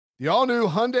The all-new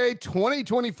Hyundai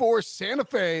 2024 Santa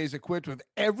Fe is equipped with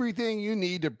everything you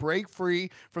need to break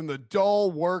free from the dull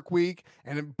work week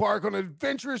and embark on an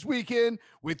adventurous weekend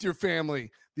with your family.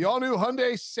 The all-new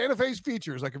Hyundai Santa Fe's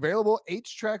features like available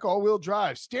H-Track all-wheel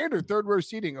drive, standard third-row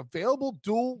seating, available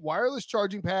dual wireless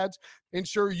charging pads,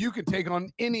 ensure you can take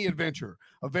on any adventure.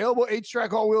 Available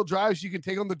H-Track all-wheel drives, you can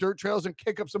take on the dirt trails and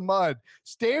kick up some mud.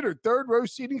 Standard third-row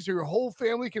seating so your whole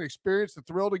family can experience the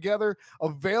thrill together.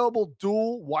 Available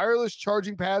dual wireless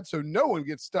charging pads so no one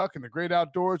gets stuck in the great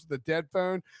outdoors with a dead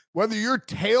phone. Whether you're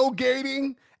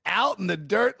tailgating out in the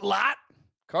dirt lot,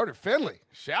 Carter Finley,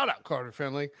 shout out Carter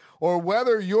Finley, or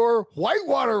whether you're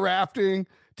whitewater rafting,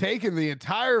 taking the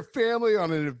entire family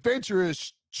on an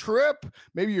adventurous trip,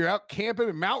 maybe you're out camping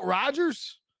in Mount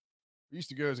Rogers. I used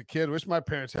to go as a kid. Wish my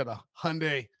parents had a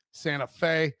Hyundai Santa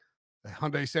Fe. The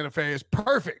Hyundai Santa Fe is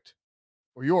perfect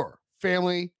for your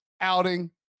family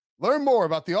outing. Learn more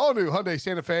about the all-new Hyundai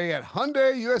Santa Fe at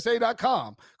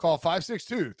HyundaiUSA.com. Call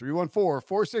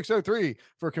 562-314-4603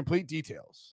 for complete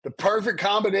details. The perfect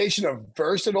combination of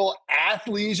versatile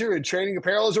athleisure and training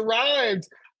apparel has arrived.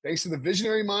 Thanks to the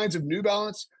visionary minds of New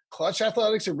Balance, Clutch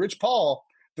Athletics, and Rich Paul,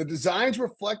 the designs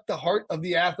reflect the heart of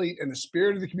the athlete and the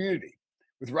spirit of the community.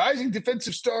 With rising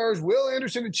defensive stars Will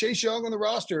Anderson and Chase Young on the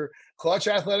roster, Clutch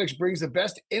Athletics brings the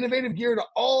best innovative gear to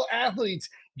all athletes,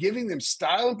 giving them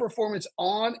style and performance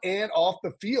on and off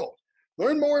the field.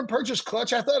 Learn more and purchase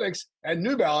Clutch Athletics at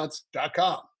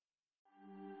NewBalance.com.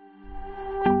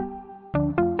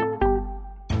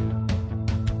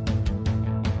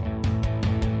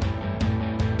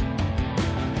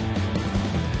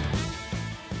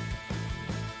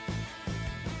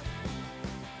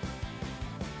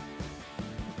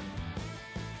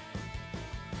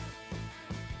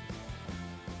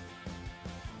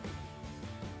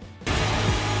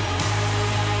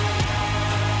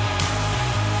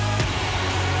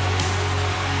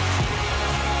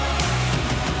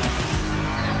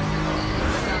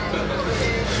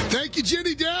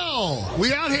 Jenny Dell,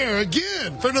 we out here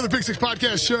again for another Pick Six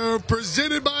Podcast show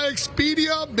presented by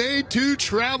Expedia, made to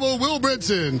travel. Will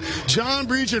Brinson, John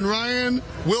Breach, and Ryan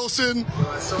Wilson.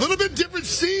 A little bit different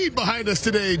scene behind us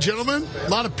today, gentlemen. A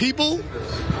lot of people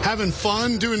having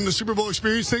fun doing the Super Bowl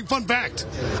experience thing. Fun fact,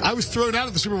 I was thrown out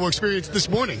of the Super Bowl experience this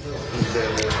morning.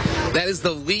 That is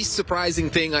the least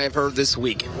surprising thing I have heard this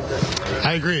week.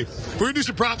 I agree. We're going to do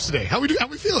some props today. How we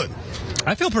feeling?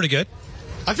 I feel pretty good.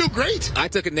 I feel great. I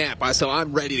took a nap, so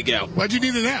I'm ready to go. Why'd you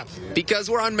need a nap? Because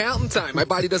we're on mountain time. My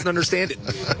body doesn't understand it.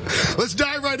 Let's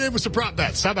dive right in with some prop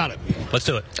bets. How about it? Let's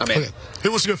do it. I'm in. Okay.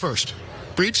 Who wants to go first?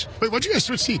 Breach? Wait, why'd you guys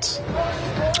switch seats?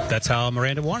 That's how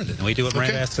Miranda wanted it, and we do what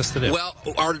Miranda asked us to do. Well,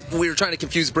 we were trying to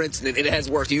confuse Brinson, and it has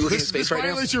worked. Are you looking at his face right now?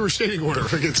 This violates your restraining order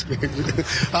against me.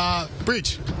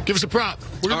 Breach, give us a prop.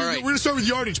 We're going to start with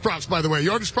yardage props, by the way.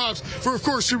 Yardage props for, of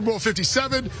course, Super Bowl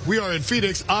 57. We are in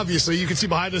Phoenix, obviously. You can see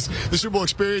behind us the Super Bowl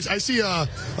experience. I see a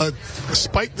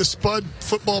Spike the Spud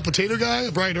football potato guy,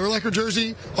 a Brian Urlacher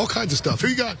jersey, all kinds of stuff. Who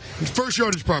you got? First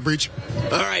yardage prop, Breach.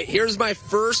 All right, here's my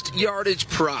first yardage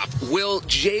prop. Will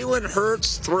Jalen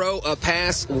Hurts throw a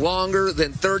pass longer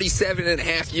than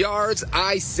 37.5 yards?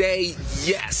 I say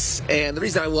yes. And the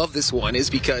reason I love this one is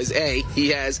because, A, he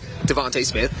has Devontae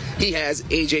Smith, he has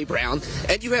A.J. Brown,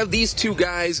 and you have these two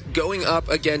guys going up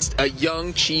against a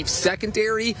young Chiefs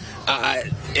secondary.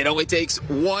 It only takes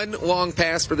one long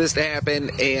pass for this to happen,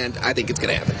 and I think it's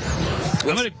going to happen.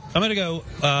 I'm gonna go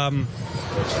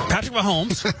Patrick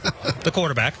Mahomes, the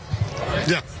quarterback.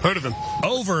 Yeah, heard of him.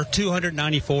 Over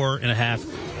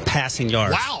 294.5 passing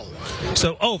yards. Wow.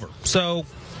 So over. So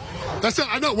that's not.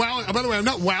 I'm not wowing. By the way, I'm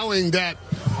not wowing that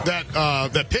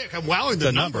pick. I'm wowing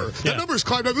the number. That number has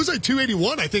climbed up. It was like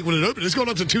 281, I think, when it opened. It's going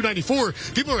up to 294.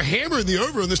 People are hammering the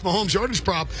over on this Mahomes yardage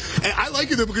prop, and I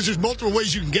like it though because there's multiple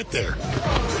ways you can get there.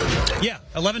 Yeah,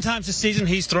 11 times this season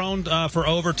he's thrown for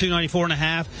over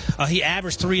 294.5. He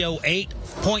averaged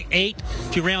 308.8.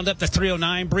 If you round up the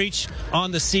 309 Breach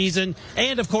on the season,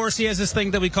 and of course he has this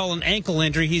thing that we call an ankle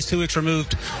injury. He's 2 weeks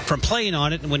removed from playing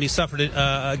on it, and when he suffered it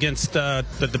against the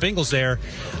Bengals there,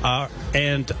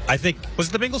 and I think was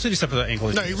it the Bengals who he suffered the ankle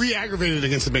injury? No, he re-aggravated it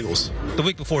against the Bengals the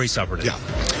week before he suffered it. Yeah,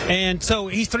 and so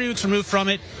he's 3 weeks removed from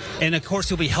it, and of course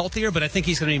he'll be healthier, but I think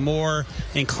he's going to be more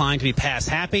inclined to be pass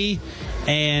happy.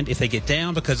 And if they get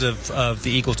down because of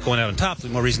the Eagles going out on top,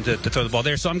 there's more reason to throw the ball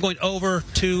there. So I'm going over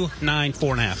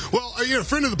 294.5. Well, a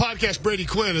friend of the podcast, Brady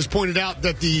Quinn, has pointed out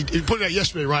that he pointed out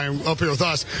yesterday, Ryan, up here with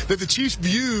us, that the Chiefs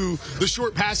view the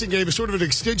short passing game as sort of an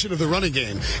extension of the running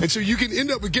game. And so you can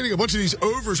end up with getting a bunch of these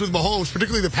overs with Mahomes,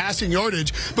 particularly the passing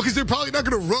yardage, because they're probably not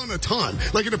going to run a ton.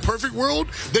 Like in a perfect world,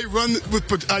 they run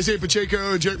with Isaiah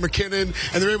Pacheco and Jerick McKinnon,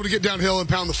 and they're able to get downhill and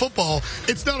pound the football.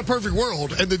 It's not a perfect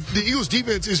world, and the Eagles'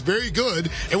 defense is very good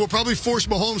and will probably force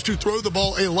Mahomes to throw the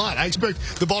ball a lot. I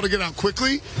expect the ball to get out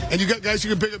quickly, and you got guys who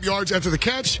can pick up yards after the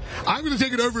catch. I'm going to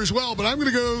take it over as well, but I'm going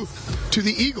to go to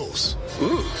the Eagles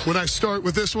when I start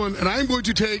with this one, and I'm going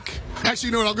to take... Actually,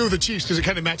 you know what? I'll go with the Chiefs because it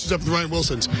kind of matches up with Ryan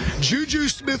Wilson's. Juju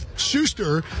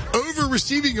Smith-Schuster over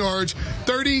receiving yards,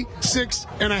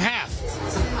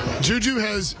 36.5. Juju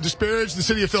has disparaged the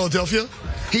city of Philadelphia.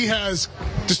 He has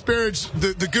disparaged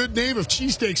the good name of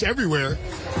cheesesteaks everywhere.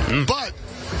 But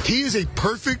he is a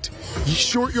perfect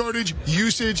short yardage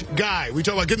usage guy. We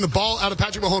talk about getting the ball out of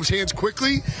Patrick Mahomes' hands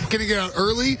quickly, getting it out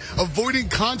early, avoiding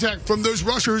contact from those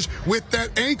rushers with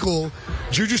that ankle.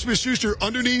 Juju Smith-Schuster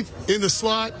underneath in the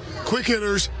slot, quick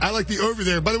hitters. I like the over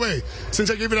there. By the way, since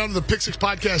I gave it out on the Pick Six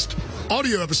podcast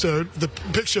audio episode, the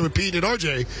Pick Show with Pete and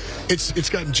RJ, it's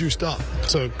gotten juiced up.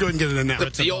 So go ahead and get it in now.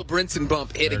 The old Brinson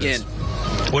bump hit again.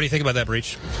 What do you think about that,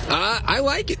 Breach? I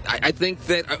like it. I think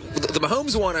that the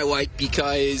Mahomes one I like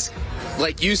because,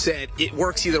 like you said, it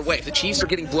works either way. If the Chiefs are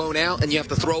getting blown out and you have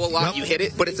to throw a lot, you hit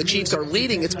it. But if the Chiefs are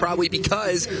leading, it's probably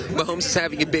because Mahomes is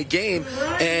having a big game.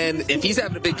 And if he's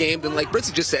having a big game, then like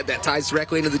Brinson just said, that ties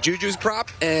directly into the Juju's prop,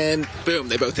 and boom,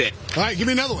 they both hit. All right, give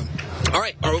me another one. All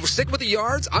right, we're sticking with the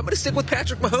yards. I'm going to stick with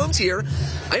Patrick Mahomes here.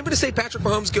 I'm going to say Patrick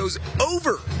Mahomes goes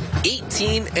over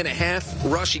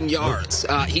 18.5 rushing yards.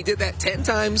 He did that 10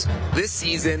 times this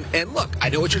season. And look, I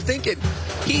know what you're thinking.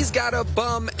 He's got a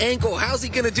bum ankle. How's he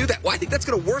going to do that? Well, I think that's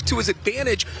going to work to his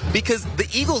advantage because the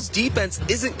Eagles' defense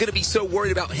isn't going to be so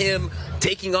worried about him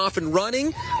taking off and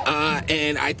running.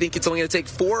 And I think it's only going to take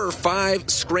 4 or 5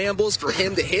 scrambles for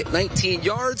him to hit 19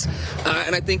 yards.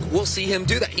 And I think we'll see him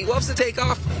do that. He loves to take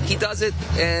off. He does it,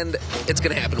 and it's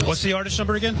going to happen. What's the yardage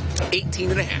number again?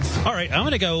 18.5. All right, I'm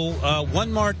going to go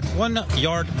 1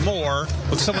 yard more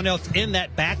with someone else in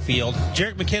that backfield.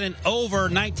 Jerick McKinnon over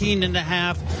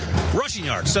 19.5 rushing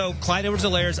yards. So Clyde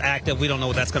Edwards-Helaire is active. We don't know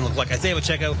what that's going to look like. Isaiah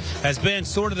Pacheco has been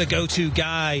sort of the go-to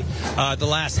guy the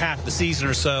last half of the season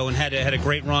or so and had a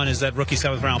great run as that rookie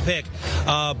 7th-round pick.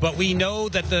 But we know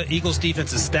that the Eagles'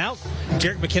 defense is stout.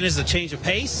 Jerick McKinnon is a change of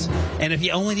pace, and if he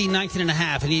only need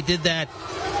 19.5, and he did that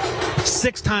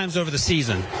 6 times over the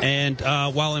season. And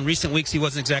while in recent weeks he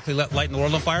wasn't exactly lighting the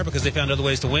world on fire because they found other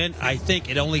ways to win, I think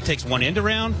it only takes one end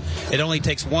around. It only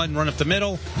takes one run up the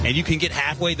middle, and you can get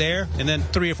halfway there, and then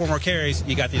 3 or 4 more carries,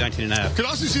 you got the 19.5. Could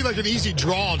also see like an easy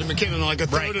draw to McKinnon, like a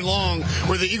third and long,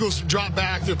 where the Eagles drop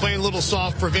back. They're playing a little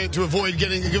soft prevent to avoid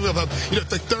giving up a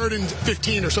like 3rd and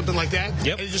 15 or something like that.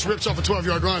 Yep. And he just rips off a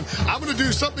 12-yard run. I'm going to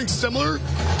do something similar,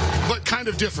 but kind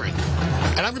of different.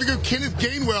 And I'm going to go Kenneth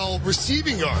Gainwell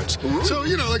receiving yards. Ooh. So,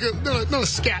 like not a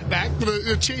scat back, but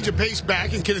a change of pace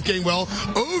back in Kenneth Gainwell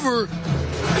over.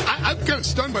 I'm kind of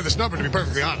stunned by this number, to be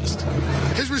perfectly honest.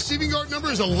 His receiving yard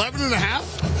number is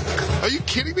 11.5. Are you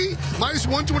kidding me? Minus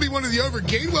 121 to the over.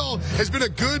 Gainwell has been a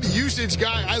good usage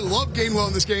guy. I love Gainwell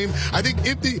in this game. I think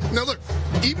now look,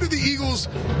 even if the Eagles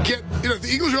if the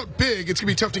Eagles are up big, it's going to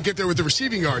be tough to get there with the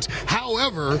receiving yards.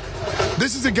 However,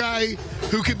 this is a guy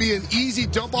who could be an easy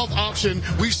dump-off option.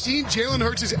 We've seen Jalen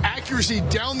Hurts' accuracy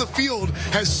down the field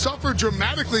has suffered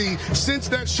dramatically since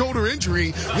that shoulder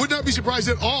injury. Would not be surprised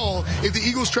at all if the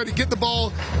Eagles try to get the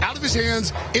ball out of his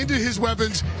hands, into his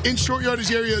weapons, in short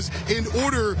yardage areas in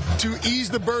order to ease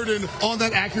the burden on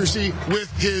that accuracy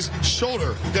with his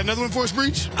shoulder. Got another one for us,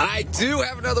 Breach? I do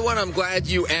have another one. I'm glad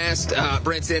you asked,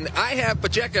 Brinson. I have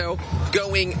Pacheco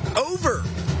going over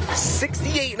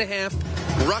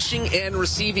 68.5 rushing and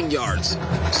receiving yards.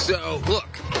 So, look,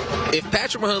 if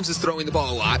Patrick Mahomes is throwing the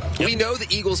ball a lot, we know the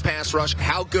Eagles' pass rush,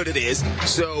 how good it is.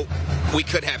 So we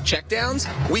could have checkdowns,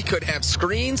 we could have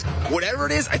screens, whatever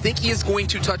it is. I think he is going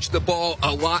to touch the ball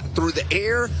a lot through the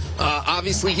air.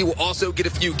 Obviously, he will also get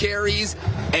a few carries.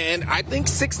 And I think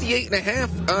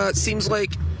 68.5 seems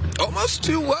like almost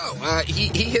too low.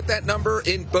 He hit that number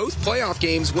in both playoff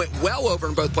games, went well over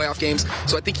in both playoff games.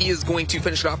 So I think he is going to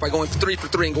finish it off by going 3 for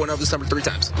 3 and going over this number 3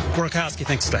 times. Gronkowski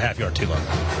thinks it's a half yard too low.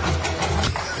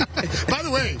 By the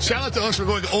way, shout out to us for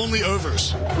going only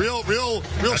overs. Real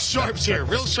sharps here.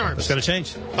 Real sharps. It's going to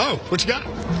change. Oh, what you got?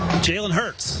 Jalen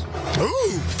Hurts.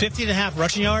 Ooh. 50.5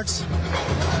 rushing yards.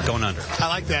 Going under. I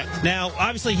like that. Now,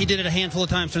 obviously, he did it a handful of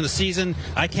times during the season.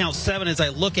 I count 7 as I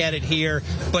look at it here,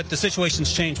 but the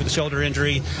situation's changed with the shoulder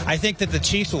injury. I think that the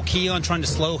Chiefs will key on trying to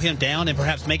slow him down and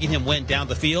perhaps making him win down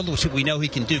the field, which we know he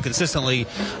can do consistently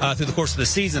through the course of the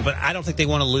season, but I don't think they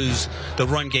want to lose the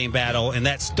run game battle, and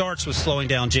that starts with slowing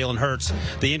down Jalen Hurts.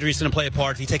 The injury's going to play a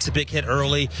part. If he takes a big hit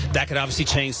early, that could obviously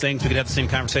change things. We could have the same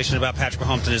conversation about Patrick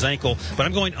Mahomes and his ankle, but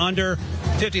I'm going under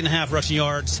 50.5 rushing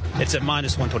yards. It's at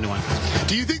minus 121.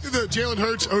 Do you think that the Jalen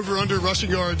Hurts over-under rushing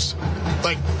yards,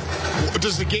 like,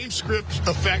 does the game script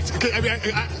affect? I mean,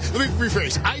 let me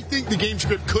rephrase. I think the game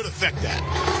script could affect that.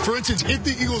 For instance, if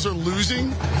the Eagles are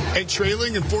losing and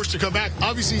trailing and forced to come back,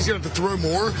 obviously he's going to have to throw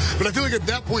more. But I feel like at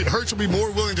that point, Hurts will be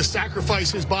more willing to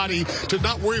sacrifice his body to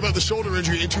not worry about the shoulder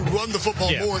injury and to run the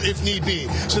football more if need be.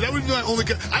 So that would be my only.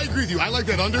 I agree with you. I like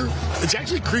that under. It's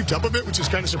actually creeped up a bit, which is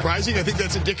kind of surprising. I think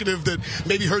that's indicative that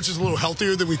maybe Hurts is a little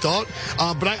healthier than we thought.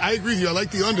 But I agree with you. I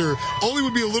like the under. Only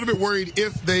would be a little bit worried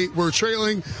if they were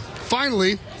trailing.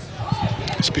 Finally,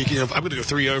 speaking of, I'm going to go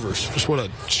 3 overs. Just what a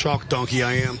chalk donkey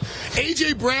I am.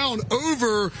 A.J. Brown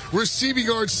over receiving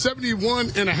yards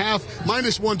 71.5,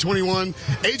 minus 121.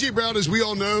 A.J. Brown, as we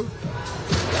all know,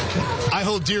 I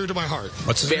hold dear to my heart.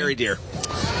 What's very dear?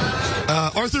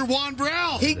 Arthur Juan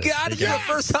Brown. He got it for the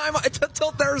first time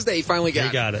until Thursday. He finally got it.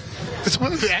 He got it. That's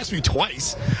what they asked me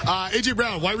twice. A.J.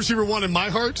 Brown, wide receiver 1 in my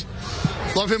heart.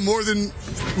 Love him more than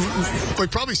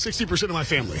like probably 60% of my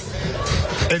family.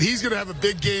 And he's going to have a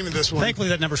big game in this one. Thankfully,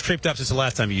 that number's creeped up since the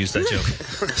last time you used that joke.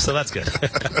 So that's good.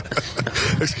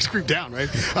 It's creeped down, right?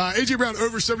 A.J. Brown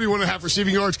over 71.5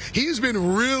 receiving yards. He has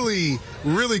been really,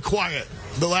 really quiet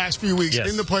the last few weeks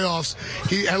in the playoffs.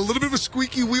 He had a little bit of a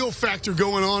squeaky wheel factor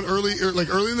going on early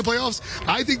in the playoffs.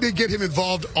 I think they get him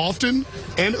involved often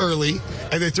and early,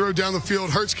 and they throw down the field.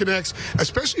 Hurts connects,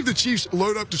 especially if the Chiefs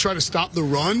load up to try to stop the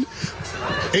run.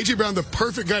 A.J. Brown, the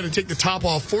perfect guy to take the top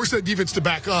off, force that defense to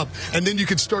back up, and then you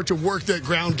can start to work that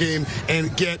ground game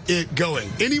and get it going.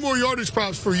 Any more yardage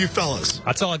props for you fellas?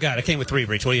 That's all I got. I came with 3,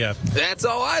 Breach. What do you have? That's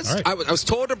all I was. Right. I was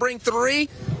told to bring 3.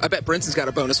 I bet Brinson's got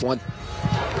a bonus 1.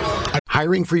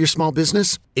 Hiring for your small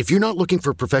business? If you're not looking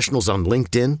for professionals on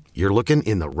LinkedIn, you're looking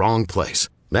in the wrong place.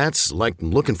 That's like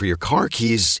looking for your car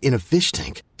keys in a fish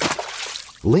tank.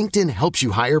 LinkedIn helps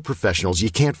you hire professionals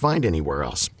you can't find anywhere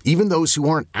else, even those who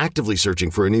aren't actively searching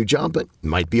for a new job but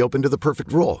might be open to the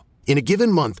perfect role. In a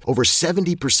given month, over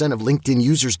 70% of LinkedIn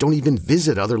users don't even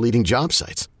visit other leading job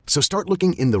sites. So start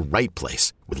looking in the right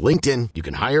place. With LinkedIn, you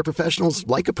can hire professionals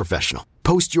like a professional.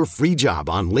 Post your free job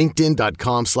on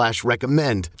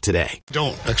linkedin.com/recommend today.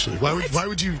 Don't, actually. Why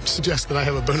would you suggest that I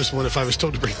have a bonus 1 if I was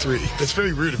told to bring 3? That's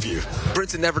very rude of you.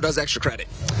 Brinson never does extra credit.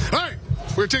 All right,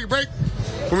 we're going to take a break.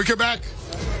 When we come back,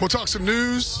 we'll talk some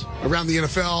news around the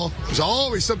NFL. There's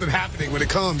always something happening when it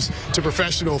comes to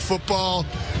professional football,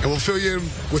 and we'll fill you in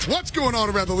with what's going on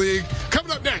around the league.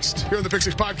 Coming up next here on the Pick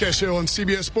Six Podcast Show on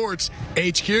CBS Sports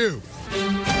HQ.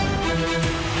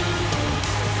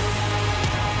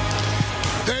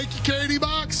 Thank you, Katie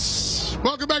Box.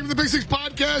 Welcome back to the Pick Six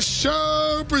Podcast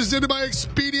Show, presented by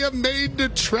Expedia, made to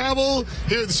travel.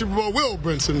 Here at the Super Bowl, Will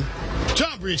Brinson,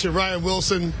 John Breach, and Ryan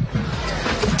Wilson.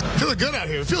 Feeling good out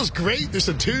here. It feels great. There's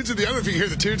some tunes in the, I don't know if you can hear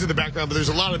the tunes in the background, but there's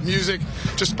a lot of music.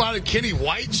 Just spotted Kenny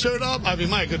White showed up. I mean,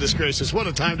 my goodness gracious, what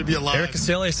a time to be alive. Eric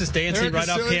Casillas is dancing right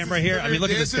off camera here. I mean, look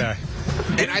at this guy.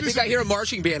 And I think I hear a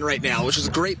marching band right now, which is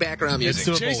great background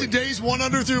music. Jason Day's 1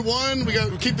 under through 1. We got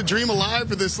to keep the dream alive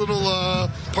for this little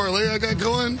parlay I got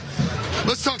going.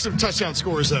 Let's talk some touchdown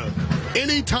scores, though.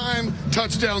 Anytime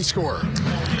touchdown score.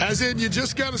 As in, you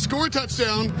just got to score a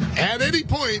touchdown at any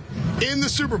point in the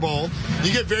Super Bowl.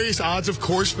 You get various odds, of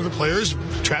course, for the players.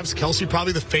 Travis Kelce,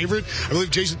 probably the favorite. I believe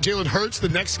Jalen Hurts, the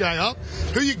next guy up.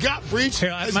 Who you got, Breach?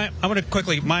 Here, I'm going to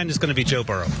quickly, mine is going to be Joe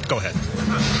Burrow. Go ahead.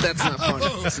 That's not funny.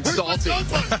 It's insulting.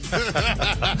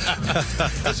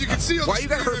 As you can see on why you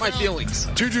got to hurt my feelings?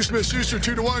 Juju Smith-Schuster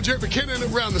 2-1. Jarrett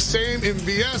McKinnon around the same.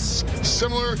 MVS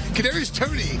similar. Kadarius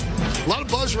Toney, a lot of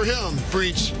buzz for him.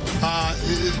 Breach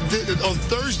on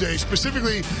Thursday,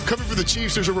 specifically coming for the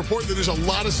Chiefs. There's a report that there's a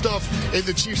lot of stuff in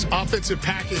the Chiefs' offensive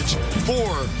package for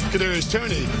Kadarius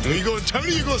Toney. Are you going Toney?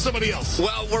 Or you going somebody else?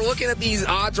 Well, we're looking at these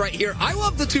odds right here. I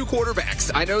love the 2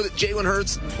 quarterbacks. I know that Jalen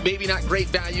Hurts maybe not great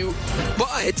value,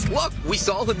 but look, we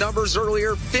saw the numbers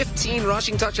earlier. 15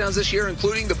 rushing touchdowns this year,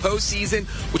 including the postseason,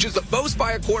 which is the most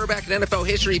by a quarterback in NFL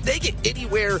history. If they get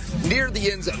anywhere near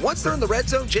the end zone, once they're in the red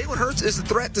zone, Jalen Hurts is a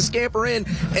threat to scamper in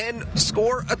and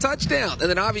score a touchdown. And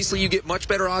then obviously you get much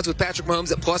better odds with Patrick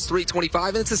Mahomes at plus 325.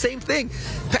 And it's the same thing.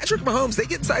 Patrick Mahomes, they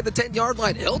get inside the 10-yard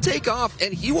line, he'll take off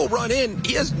and he will run in.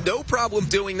 He has no problem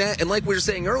doing that. And like we were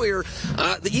saying earlier,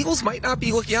 the Eagles might not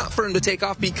be looking out for him to take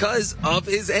off because of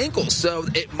his ankles. So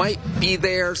it might be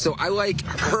there. So I like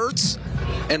Hurts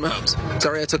and Mahomes.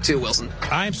 Sorry, I took two, Wilson.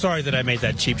 I'm sorry that I made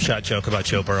that cheap shot joke about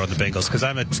Joe Burrow and the Bengals because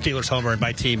I'm a Steelers homer and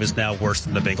my team is now worse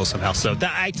than the Bengals somehow. So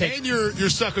I take. And you're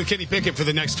stuck with Kenny Pickett for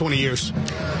the next 20 years.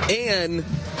 And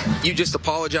you just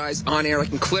apologize on air. I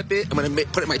can clip it. I'm going to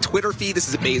put it in my Twitter feed. This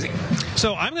is amazing.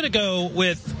 So I'm going to go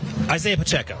with Isaiah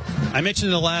Pacheco. I mentioned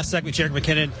in the last segment, Jerick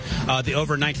McKinnon, the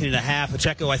over 19.5.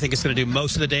 Pacheco, I think, is going to do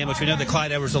most of the damage. We know that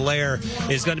Clyde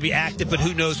Edwards-Helaire is going to be active, but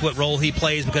who knows what role he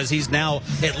plays because he's now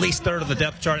at least third on the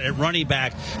depth chart at running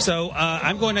back. So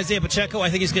I'm going Isaiah Pacheco. I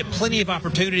think he's going to get plenty of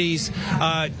opportunities.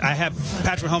 I have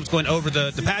Patrick Mahomes going over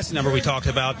the passing number we talked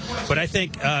about, but I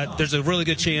think there's a really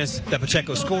good chance that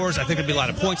Pacheco scores. I think there'll be a lot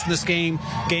of points in this game,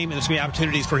 and there's going to be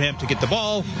opportunities for him to get the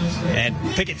ball and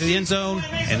pick it to the end zone,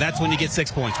 and that's when you get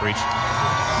 6 points for each.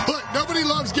 Look, nobody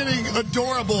loves getting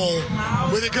adorable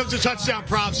when it comes to touchdown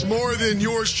props more than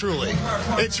yours truly.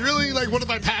 It's really like one of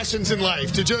my passions in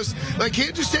life to just,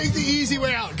 can't just take the easy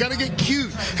way out. Got to get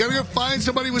cute. Got to go find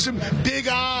somebody with some big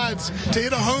odds to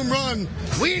hit a home run.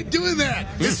 We ain't doing that.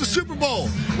 It's the Super Bowl.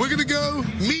 We're going to go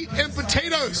meat and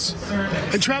potatoes.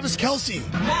 And Travis Kelce.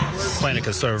 Playing it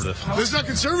conservative. This is not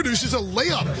conservative. It's just a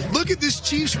layup. Look at this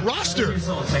Chiefs roster.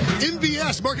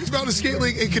 MVS, Marcus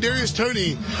Valdes-Scantling, and Kadarius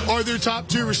Toney are their top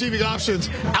two receiving options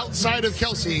outside of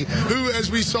Kelce, who, as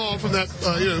we saw from that,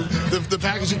 the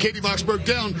package that Katie Box broke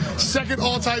down, second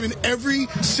all-time in every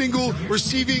single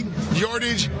receiving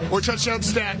yardage or touchdown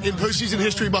stat in postseason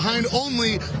history, behind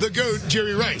only the GOAT,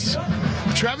 Jerry Rice.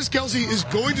 Travis Kelce is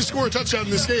going to score a touchdown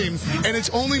in this game, and it's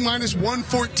only minus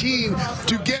 114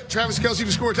 to get Travis Kelce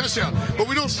to score a touchdown. But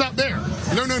we don't stop there.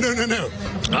 No.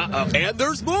 Uh-oh. And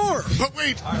there's more. But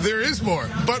wait, there is more.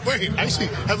 But wait, I actually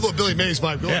have a little Billy Mays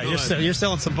vibe going on. Yeah, you're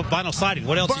selling some vinyl siding.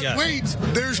 What else but you got? Wait,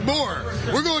 there's more.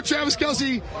 We're going Travis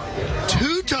Kelce,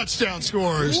 2 touchdown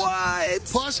scores. What?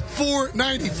 Plus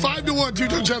 490, 5-1, 2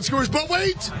 touchdown scores. But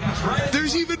wait,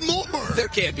 there's even more. There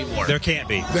can't be more. There can't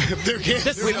be. There can't.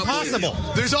 This is impossible.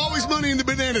 There's always money in the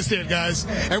banana stand, guys.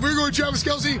 And we're going Travis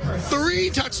Kelce, 3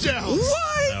 touchdowns.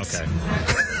 What? Okay.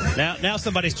 Now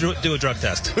somebody's do a drug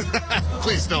test.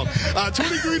 Please don't.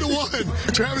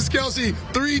 23-1. Travis Kelce,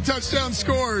 3 touchdown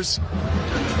scores.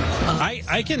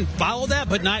 I can follow that,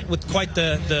 but not with quite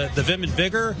the vim and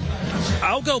vigor.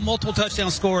 I'll go multiple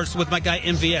touchdown scores with my guy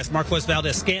MVS, Marquez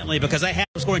Valdes-Scantling, because I have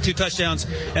him scoring 2 touchdowns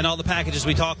in all the packages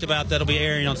we talked about that'll be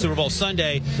airing on Super Bowl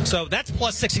Sunday. So that's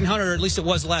plus 1,600, or at least it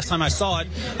was the last time I saw it.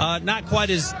 Not quite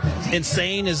as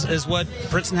insane as what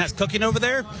Princeton has cooking over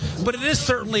there, but it is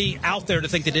certainly out there to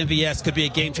think that MVS could be a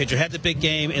game changer. Had the big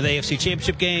game in the AFC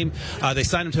Championship game. They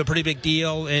signed him to a pretty big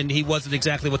deal, and he wasn't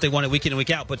exactly what they wanted week in and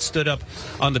week out, but stood up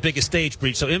on the biggest stage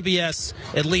breach. So MVS,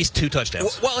 at least 2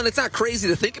 touchdowns. Well, and it's not crazy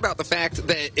to think about the fact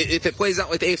that if it plays out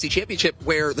like the AFC Championship,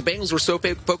 where the Bengals were so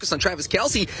focused on Travis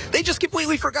Kelce, they just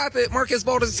completely forgot that Marquez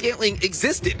Valdes-Scantling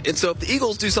existed. And so if the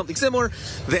Eagles do something similar,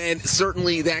 then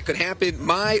certainly that could happen.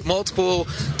 My multiple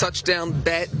touchdown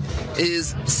bet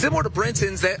is similar to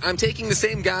Brenton's, that I'm taking the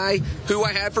same guy who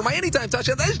I had for my anytime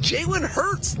touchdown. That is Jalen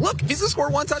Hurts. Look, if he's going to score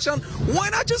 1 touchdown, why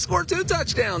not just score 2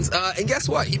 touchdowns? And guess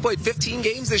what? He played 15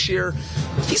 games this year.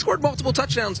 He scored multiple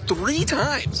touchdowns 3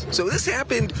 times. So this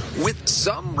happened with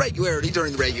some regularity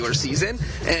during the regular season.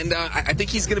 And I think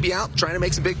he's going to be out trying to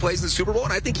make some big plays in the Super Bowl.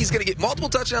 And I think he's going to get multiple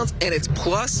touchdowns, and it's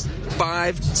plus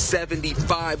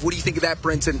 575. What do you think of that,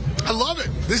 Brenton? I love it.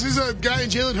 This is a guy in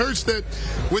Jalen Hurts that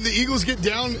when the Eagles get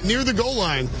down near the goal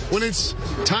line, when it's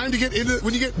time to get into,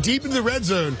 when you get deep into the red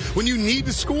zone, when you need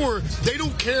to score, they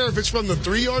don't care if it's from the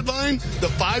 3-yard line,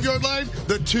 the 5-yard line,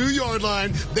 the 2-yard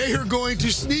line. They are going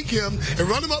to sneak him and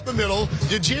run him up the middle.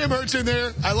 You jam Hurts in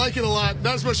there. I like it a lot.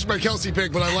 Not as much as my Kelce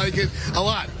pick, but I like it a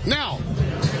lot. Now,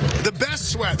 the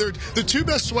best sweat, they're the 2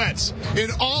 best sweats in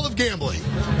all of gambling,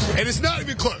 and it's not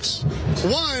even close.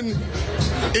 One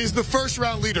is the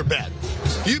first-round leader bet.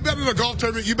 You bet in a golf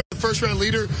tournament, you bet the first-round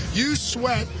leader, you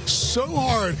sweat so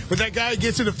hard when that guy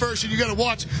gets into first, and you got to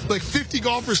watch like 50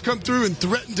 golfers come through and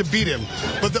threaten to beat him.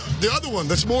 But the other one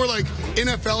that's more like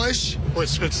NFL-ish, or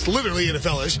it's literally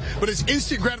NFL-ish, but it's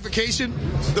instant gratification,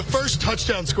 the first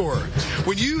touchdown scorer.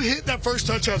 When you hit that first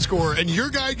touchdown scorer and your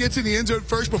guy gets in the end zone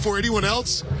first before anyone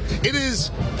else, it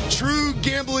is true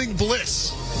gambling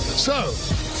bliss. So,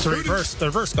 It's the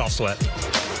reverse golf sweat.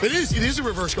 It is a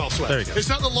reverse golf sweat. There you go. It's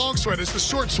not the long sweat, it's the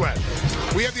short sweat.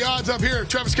 We have the odds up here.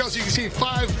 Travis Kelce, you can see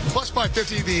plus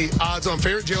 550, the odds on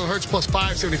favorite. Jalen Hurts plus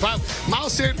 575.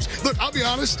 Miles Sanders, look, I'll be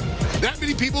honest, that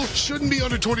many people shouldn't be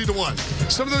under 20 to 1.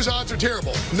 Some of those odds are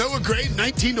terrible. Noah Gray,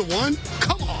 19 to 1.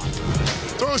 Come on.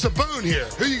 Throw us a bone here.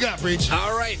 Who you got, Breach?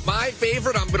 All right, my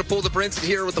favorite. I'm going to pull the Brinson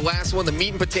here with the last one, the meat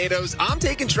and potatoes. I'm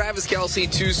taking Travis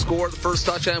Kelce to score the first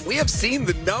touchdown. We have seen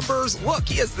the numbers. Look,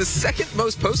 he has the second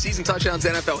most postseason touchdowns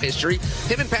in NFL history.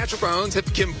 Him and Patrick Mahomes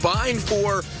have combined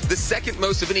for the second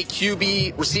most of any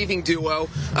QB receiving duo.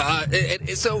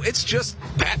 So it's just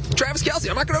Travis Kelce.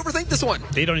 I'm not going to overthink this one.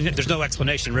 There's no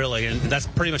explanation, really, and that's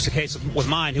pretty much the case with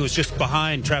mine, who was just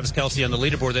behind Travis Kelce on the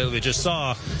leaderboard that we just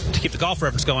saw to keep the golf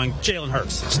reference going. Jalen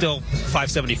Hurts. Still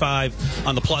 575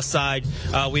 on the plus side.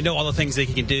 We know all the things that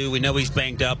he can do. We know he's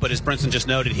banged up, but as Brinson just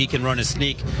noted, he can run a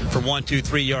sneak from 1, 2,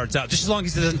 3 yards out. Just as long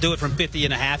as he doesn't do it from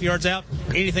 50.5 yards out.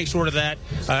 Anything short of that,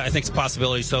 I think is a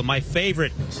possibility. So my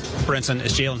favorite, Brinson,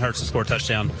 is Jalen Hurts to score a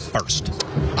touchdown first.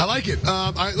 I like it.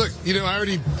 I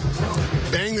already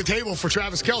banged the table for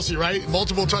Travis Kelce, right?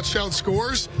 Multiple touchdown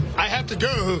scores. I have to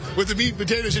go with the meat and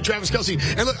potatoes and Travis Kelce.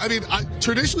 And look, I mean,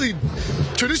 traditionally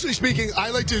speaking, I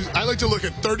like to look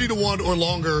at 30 to 1 or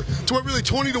longer to what really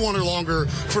 20 to 1 or longer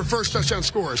for first touchdown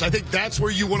scores. I think that's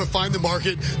where you want to find the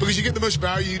market because you get the most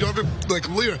value. You don't have to like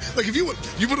if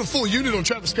you put a full unit on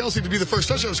Travis Kelce to be the first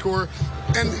touchdown scorer,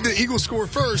 and the Eagles score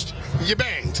first, you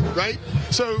banged, right?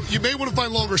 So you may want to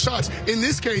find longer shots. In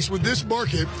this case, with this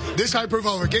market, this high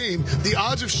profile of a game, the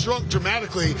odds have shrunk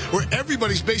dramatically where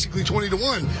everybody's basically 20 to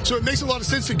 1. So it makes a lot of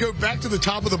sense to go back to the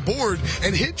top of the board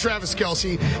and hit Travis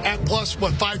Kelce at plus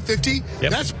 550.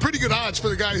 Yep. That's pretty good odds for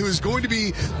the guy who is going to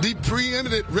be the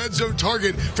preeminent red zone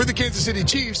target for the Kansas City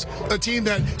Chiefs, a team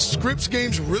that scripts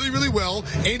games really, really well.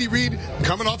 Andy Reid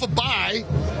coming off a bye.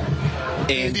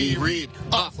 Andy Reid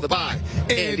off the bye.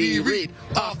 Andy Reid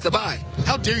off the bye.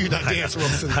 How dare you not dance,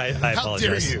 Wilson? I apologize. How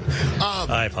dare you?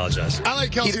 I apologize. I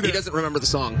like Kelce. He doesn't remember the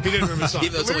song. He didn't remember the song.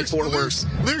 Even though it's only 4 words.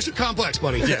 Lyrics are complex,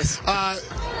 buddy. Yes.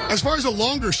 As far as a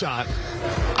longer shot,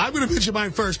 I'm going to mention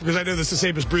mine first because I know that's the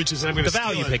same as Breaches. And I'm going to The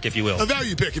value pick, if you will. A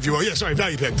value pick, if you will. Yeah, sorry,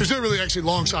 value pick. There's no really actually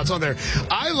long shots on there.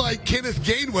 I like Kenneth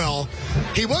Gainwell.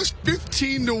 He was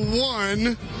 15 to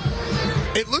 1.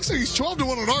 It looks like he's 12 to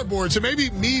 1 on our board, so maybe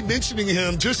me mentioning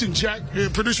him just in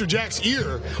producer Jack's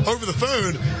ear over the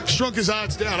phone shrunk his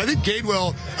odds down. I think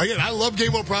Gainwell, again, I love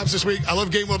Gainwell props this week. I love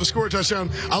Gainwell to score a touchdown.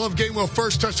 I love Gainwell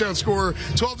first touchdown scorer.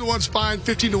 12 to 1's fine,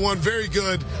 15 to 1, very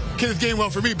good. Kenneth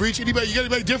Gainwell for me. Breach, you got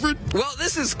anybody different? Well,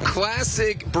 this is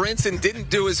classic. Brinson didn't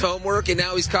do his homework, and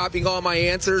now he's copying all my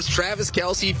answers. Travis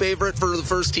Kelce, favorite for the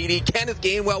first TD. Kenneth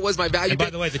Gainwell was my value And by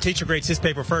pick. the way, the teacher grades his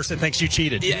paper first and thinks you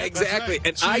cheated. Yeah, exactly. Right.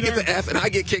 And I get the F, and I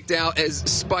get kicked out as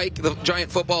Spike, the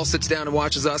giant football, sits down and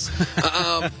watches us.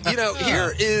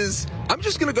 Here is, I'm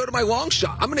just going to go to my long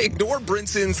shot. I'm going to ignore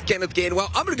Brinson's Kenneth Gainwell.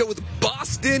 I'm going to go with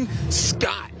Boston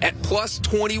Scott at plus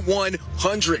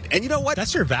 2,100. And you know what?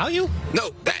 That's your value?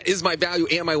 No, that is my value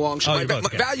and my long shot. My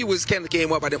value was Kenneth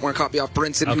Gainwell, but I didn't want to copy off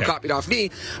Brinson, who copied off me.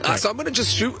 So I'm going to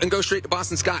just shoot and go straight to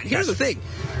Boston Scott. Here's the thing.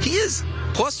 He is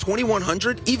plus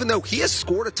 2,100, even though he has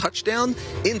scored a touchdown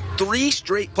in 3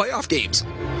 straight playoff games.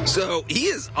 So he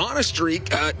is on a streak.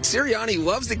 Sirianni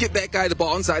loves to get that guy the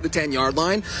ball inside the 10-yard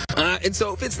line. And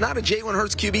so if it's not a Jalen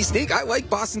Hurts QB sneak, I like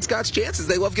Boston Scott's chances.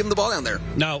 They love giving the ball down there.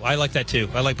 No, I like that too.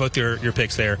 I like both your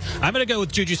picks there. I'm going to go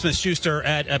with Juju Smith-Schuster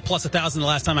at plus 1,000 the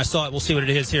last time I saw it. We'll see what it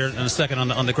is here in a second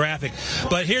on the graphic.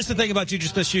 But here's the thing about Juju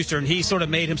Smith-Schuster, and he sort of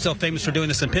made himself famous for doing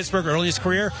this in Pittsburgh early in his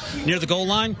career. Near the goal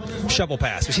line, shovel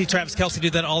pass. We see Travis Kelce do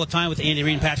that all the time with Andy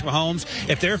Reid and Patrick Mahomes.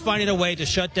 If they're finding a way to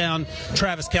shut down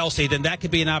Travis Kelce, then that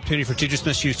could be an opportunity for Juju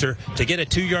Smith-Schuster to get a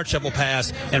 2-yard shovel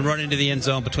pass and run into the end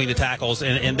zone between the tackles.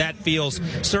 And that feels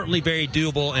certainly very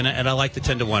doable, and I like the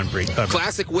 10 to 1 break.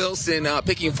 Classic Wilson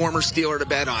picking a former Steeler to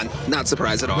bet on. Not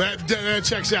surprised at all. That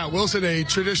checks out. Wilson, a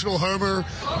traditional homer,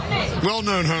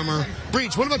 well-known homer.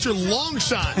 Breach, what about your long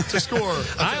shot to score?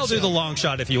 I'll do the long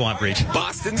shot if you want, Breach.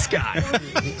 Boston Scott.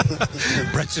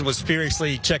 Brenton was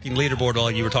furiously checking leaderboard while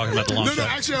you were talking about the long shot. No,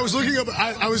 actually, I was looking up.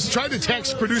 I was trying to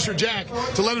text producer Jack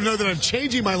to let him know that I'm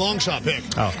changing my long shot pick.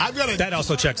 Oh, that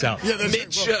also checks out. Yeah, that's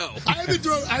mid-show. I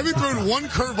haven't thrown one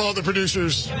curveball at the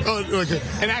producers,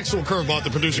 an actual curveball at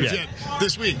the producers yet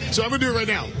this week. So I'm gonna do it right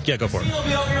now. Yeah, go for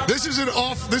it. This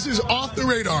is off the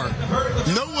radar.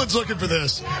 No one's looking for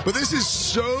this, but this is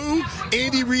so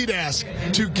Andy Reid-esque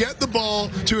to get the ball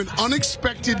to an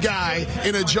unexpected guy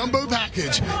in a jumbo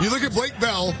package. You look at Blake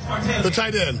Bell, the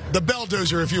tight end, the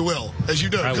belldozer, if you will, as you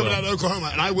know, coming out of Oklahoma,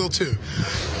 and I will too.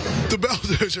 The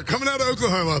Bulldozer coming out of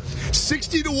Oklahoma,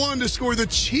 60-1 to score the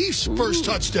Chiefs' first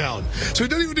touchdown. So it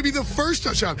doesn't even to be the first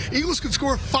touchdown. Eagles could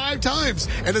score 5 times,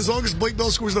 and as long as Blake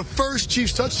Bell scores the first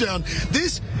Chiefs touchdown,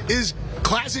 this is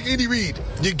classic Andy Reid.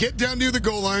 You get down near the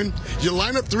goal line, you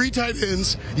line up 3 tight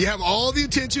ends, you have all the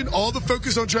attention, all the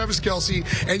focus on Travis Kelce,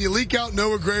 and you leak out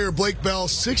Noah Gray or Blake Bell,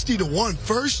 60-1.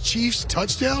 First Chiefs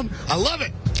touchdown. I love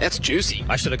it. That's juicy.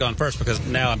 I should have gone first because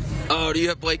now I'm... Oh, do you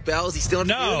have Blake Bell? Is he still in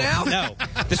the No, now? no.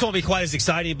 This won't be quite as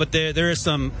exciting, but there is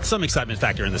some excitement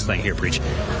factor in this thing here, Breach.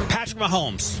 Patrick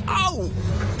Mahomes. Oh!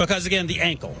 Because, again, the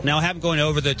ankle. Now, I haven't gone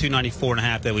over the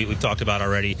 294.5 that we've talked about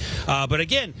already. But,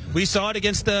 again, we saw it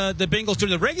against the Bengals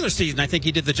during the regular season. I think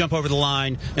he did the jump over the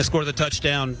line and scored the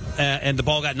touchdown, and the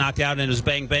ball got knocked out, and it was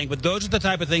bang-bang. But those are the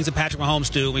type of things that Patrick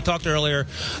Mahomes do. We talked earlier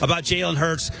about Jalen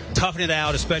Hurts toughing it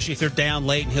out, especially if they're down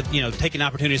late and taking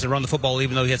opportunities to run the football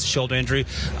even though he has a shoulder injury.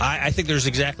 I think there's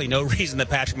exactly no reason that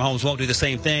Patrick Mahomes won't do the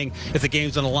same thing if the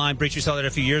game's on the line. Breach, we saw that a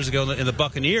few years ago in the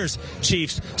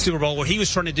Buccaneers-Chiefs Super Bowl where he was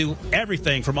trying to do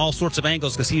everything from all sorts of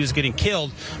angles because he was getting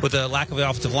killed with the lack of the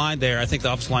offensive line there. I think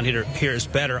the offensive line here is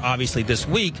better, obviously, this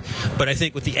week. But I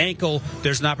think with the ankle,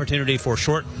 there's an opportunity for a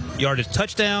short yardage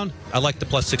touchdown. I like the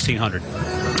plus 1,600.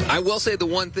 I will say the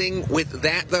one thing with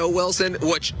that, though, Wilson,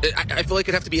 which I feel like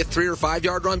it'd have to be a 3 or 5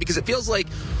 yard run because it feels like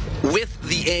with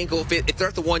the ankle, if they're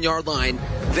at the 1 yard line,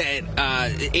 that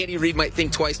Andy Reid might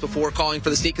think twice before calling for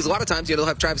the sneak because a lot of times they'll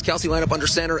have Travis Kelce line up under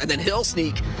center and then he'll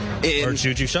sneak in. Or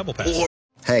Juju shovel pass.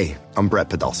 Hey, I'm Brett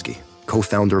Podolsky,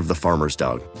 co-founder of The Farmer's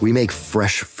Dog. We make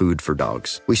fresh food for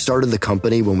dogs. We started the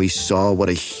company when we saw what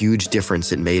a huge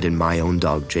difference it made in my own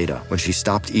dog, Jada, when she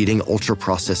stopped eating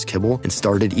ultra-processed kibble and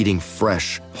started eating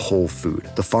fresh, whole food.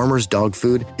 The Farmer's Dog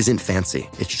food isn't fancy.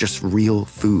 It's just real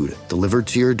food delivered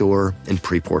to your door in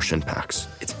pre-portioned packs.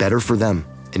 It's better for them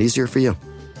and easier for you.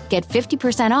 Get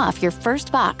 50% off your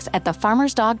first box at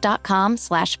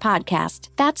thefarmersdog.com/podcast.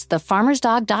 That's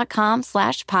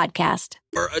thefarmersdog.com/podcast.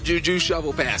 Or a Juju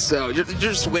shovel pass. So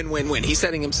just win-win-win. He's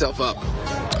setting himself up.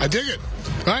 I dig it.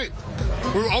 All right.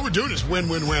 All we're doing is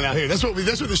win-win-win out here. That's what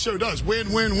the show does.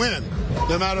 Win-win-win.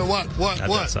 No matter what. What? We're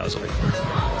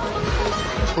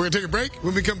going to take a break.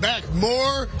 When we come back,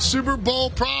 more Super Bowl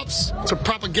props to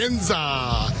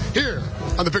Propaganza here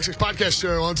on the Pick Six Podcast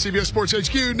Show on CBS Sports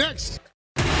HQ. Next.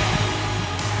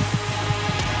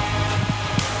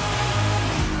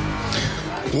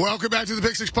 Welcome back to the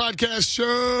Pick Six Podcast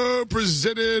Show,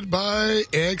 presented by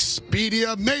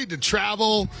Expedia, made to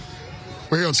travel.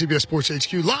 We're here on CBS Sports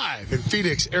HQ, live in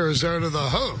Phoenix, Arizona, the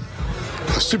home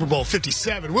of Super Bowl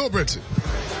 57. Will Brinson,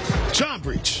 John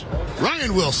Breach,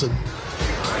 Ryan Wilson,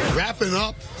 wrapping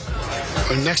up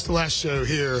our next to last show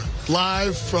here,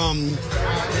 live from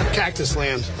Cactus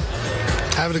Land.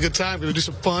 Having a good time. Going to do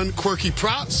some fun, quirky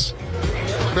props.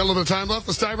 Got a little bit of time left.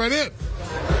 Let's dive right in.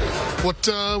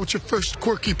 What's your first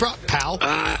quirky prop, pal?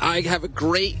 I have a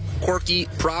great quirky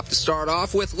prop to start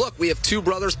off with. Look, we have 2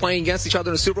 brothers playing against each other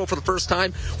in the Super Bowl for the first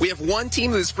time. We have one team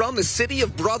that is from the city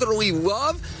of brotherly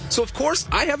love. So, of course,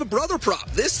 I have a brother prop.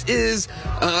 This is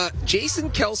Jason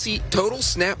Kelce total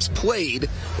snaps played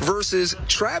versus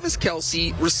Travis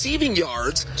Kelce receiving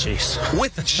yards. Jeez.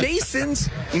 With Jason's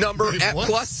number at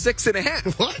plus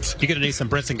 6.5. What? You're going to need some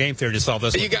Brinson game theory to solve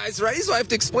this Are one. you guys ready? So I have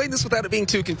to explain this without it being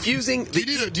too confusing. Do you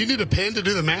need a pen to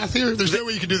do the math here? There's no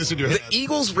way you can do this in your head. The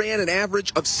Eagles ran an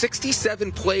average of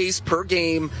 67 plays per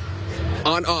game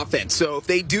on offense. So if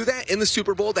they do that in the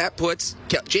Super Bowl, that puts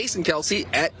Jason Kelce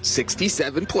at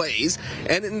 67 plays.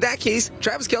 And in that case,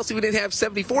 Travis Kelce would have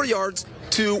 74 yards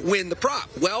to win the prop.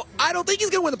 Well, I don't think he's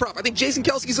going to win the prop. I think Jason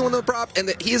Kelce is going to win the prop, and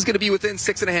that he is going to be within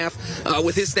 6.5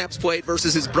 with his snaps played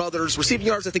versus his brother's receiving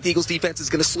yards. I think the Eagles defense is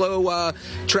going to slow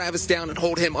Travis down and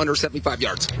hold him under 75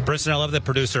 yards. Brinson, I love that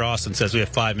producer Austin says we have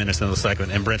 5 minutes in the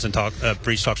segment, and Brinson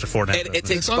Breach talks for 4.5 minutes. And it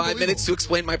takes 5 minutes to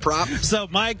explain my prop. So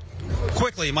my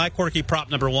quirky prop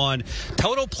number 1,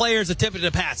 total players attempted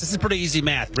to pass. This is pretty easy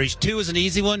math. Breach 2 is an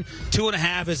easy one.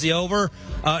 2.5 is the over,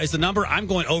 is the number. I'm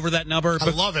going over that number.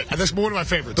 I love it. That's one of my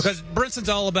favorites. Because Brinson's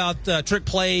all about trick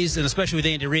plays, and especially with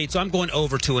Andy Reid, so I'm going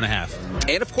over 2.5.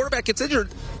 And if quarterback gets injured,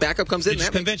 backup comes in. It's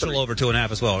conventional over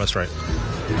 2.5 as well. That's right.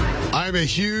 I'm a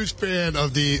huge fan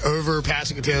of the over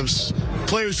passing attempts,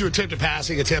 players who attempt a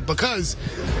passing attempt, because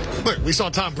Look, we saw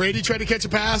Tom Brady try to catch a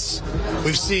pass.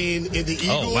 We've seen in the Eagles.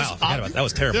 Oh, wow. I forgot about that. That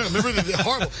was terrible. Yeah, remember the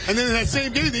horrible. And then in that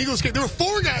same game, the Eagles came. There were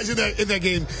 4 guys in that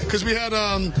game because we had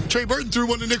Trey Burton threw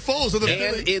one to Nick Foles.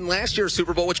 And in last year's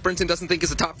Super Bowl, which Brinson doesn't think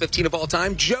is a top 15 of all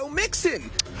time, Joe Mixon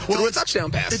threw a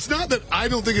touchdown pass. It's not that I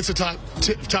don't think it's a top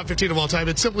 15 of all time.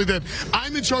 It's simply that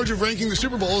I'm in charge of ranking the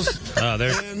Super Bowls,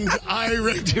 and I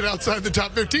ranked it outside the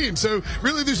top 15. So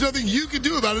really, there's nothing you can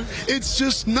do about it. It's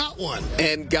just not one.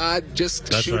 And God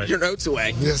just shoot your notes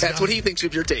away. Yes, That's God. what he thinks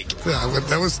of your take. Yeah,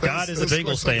 God is a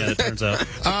Bengals fan, it turns out.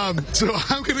 So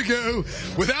I'm going to go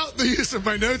without the use of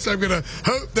my notes. I'm going to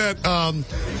hope that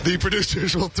the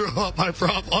producers will throw up my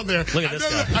prop on there. Look at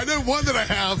this guy. I know one that I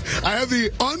have. I have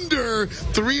the under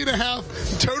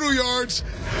 3.5 total yards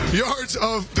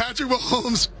of Patrick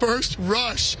Mahomes' first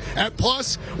rush at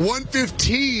plus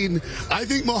 115. I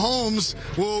think Mahomes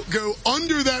will go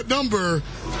under that number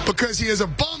because he has a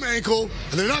bum ankle,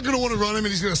 and they're not going to want to run him, and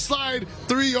he's going to slide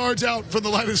 3 yards out from the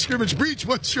line of scrimmage. Breach,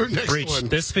 what's your next one?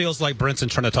 This feels like Brinson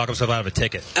trying to talk himself out of a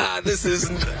ticket. This is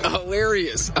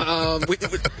hilarious. All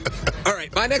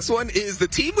right, my next one is the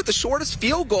team with the shortest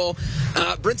field goal.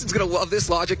 Brinson's going to love this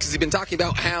logic because he's been talking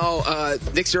about how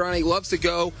Nick Sirianni loves to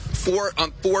go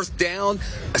on 4th down.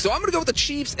 So I'm going to go with the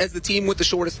Chiefs as the team with the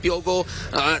shortest field goal.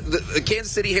 The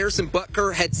Kansas City Harrison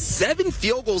Butker had 7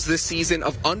 field goals this season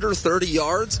of under 30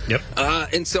 yards. Yep.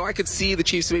 And so I could see the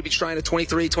Chiefs maybe trying a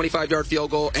 23, 25-yard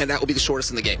field goal, and that will be the shortest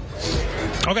in the game.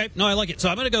 Okay, no, I like it. So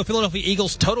I'm going to go Philadelphia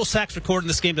Eagles. Total sacks recorded in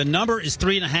this game. The number is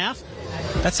 3.5.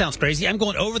 That sounds crazy. I'm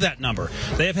going over that number.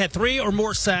 They have had 3 or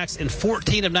more sacks in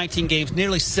 14 of 19 games,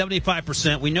 nearly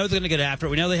 75%. We know they're going to get after it.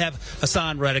 We know they have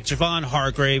Hassan Reddick, Javon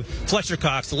Hargrave, Fletcher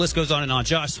Cox. The list goes on and on.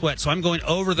 Josh Sweat. So I'm going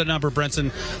over the number, Brinson,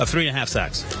 of 3.5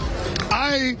 sacks.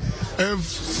 I am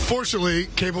fortunately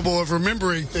capable of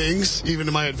remembering things, even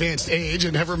in my advanced age,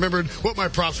 and have remembered what my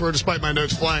props were despite my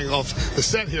notes flying off the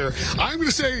set here. I'm going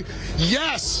to say,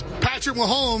 yes, Patrick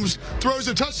Mahomes throws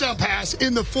a touchdown pass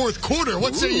in the 4th quarter.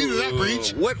 What say you to that,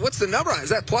 Breach? What's the number? Is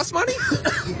that plus money?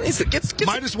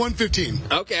 Minus 115.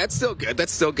 Okay,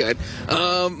 that's still good.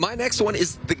 My next one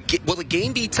is will the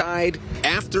game be tied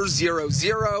after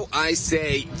 0-0? I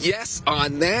say yes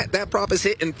on that. That prop is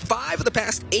hit in 5 of the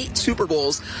past 8 Super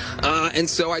Bowls. And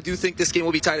so I do think this game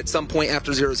will be tied at some point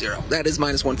after 0-0. That is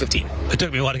minus 115. It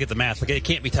took me a while to get the math. Like, it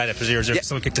can't be tied after 0-0. Yeah.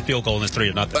 Someone kicked a field goal and it's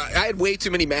 3-0. I had way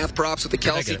too many math props with the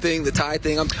Kelsey thing, the tie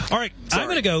thing. All right, I'm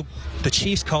going to go. The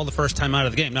Chiefs called the first time out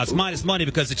of the game. Now, it's minus money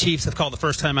because the Chiefs have called the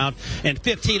first time out in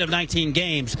 15 of 19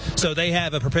 games, so they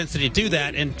have a propensity to do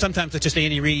that, and sometimes it's just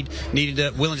Andy Reid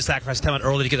willing to sacrifice time out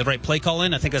early to get the right play call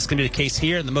in. I think that's going to be the case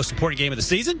here in the most important game of the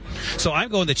season. So I'm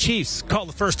going the Chiefs call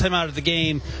the first time out of the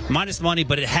game, minus money,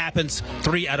 but it happens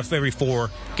 3 out of every 4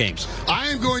 games. I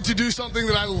am going to do something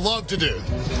that I love to do,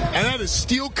 and that is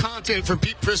steal content from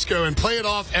Pete Prisco and play it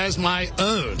off as my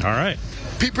own. All right.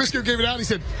 Pete Prisco gave it out. He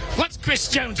said, "What's Chris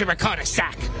Jones to record a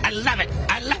sack? I love it.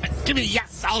 Give me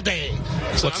yes all day."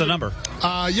 So what's the number?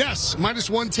 Yes, minus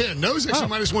 110. No, it's actually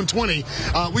minus 120.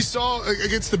 We saw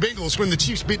against the Bengals when the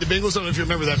Chiefs beat the Bengals. I don't know if you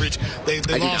remember that, Rich. They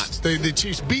lost. The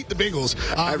Chiefs beat the Bengals.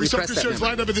 We saw Chris Jones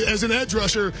lined up as an edge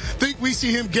rusher. Think we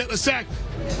see him get a sack.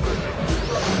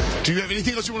 Do you have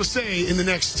anything else you want to say in the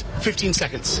next 15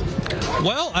 seconds?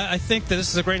 Well, I think that this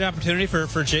is a great opportunity for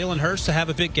Jalen Hurts to have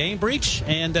a big game, Breach,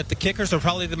 and that the kickers are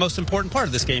probably the most important part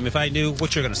of this game, if I knew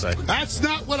what you're going to say. That's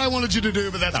not what I wanted you to do,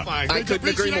 but that's fine. I couldn't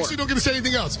agree more. You actually don't get to say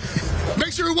anything else.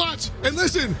 Make sure to watch and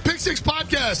listen. Pick 6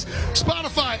 Podcast,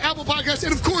 Spotify, Apple Podcasts,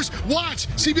 and, of course, watch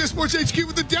CBS Sports HQ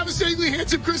with the devastatingly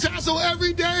handsome Chris Hassel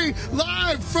every day,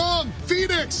 live from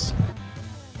Phoenix.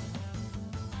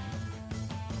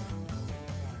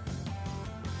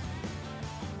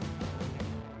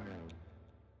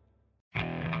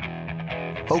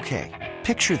 Okay,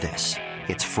 picture this.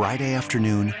 It's Friday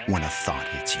afternoon when a thought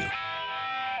hits you.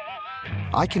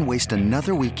 I can waste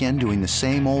another weekend doing the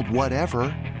same old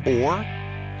whatever, or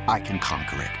I can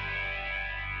conquer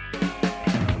it.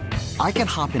 I can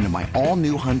hop into my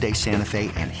all-new Hyundai Santa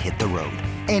Fe and hit the road.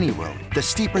 Any road. The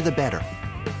steeper, the better.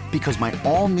 Because my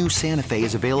all-new Santa Fe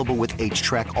is available with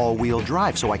H-Track all-wheel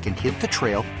drive, so I can hit the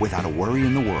trail without a worry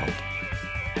in the world.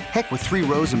 Heck, with 3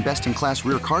 rows and best-in-class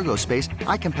rear cargo space,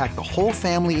 I can pack the whole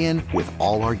family in with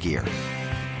all our gear.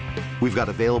 We've got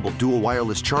available dual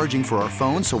wireless charging for our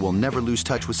phones, so we'll never lose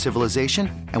touch with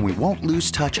civilization, and we won't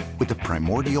lose touch with the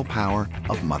primordial power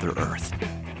of Mother Earth.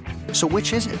 So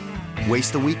which is it?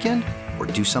 Waste the weekend or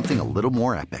do something a little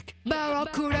more epic?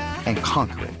 And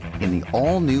conquer it in the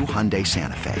all-new Hyundai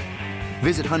Santa Fe.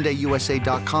 Visit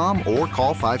HyundaiUSA.com or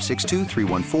call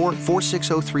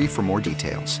 562-314-4603 for more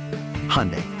details.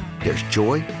 Hyundai, there's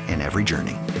joy in every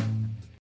journey.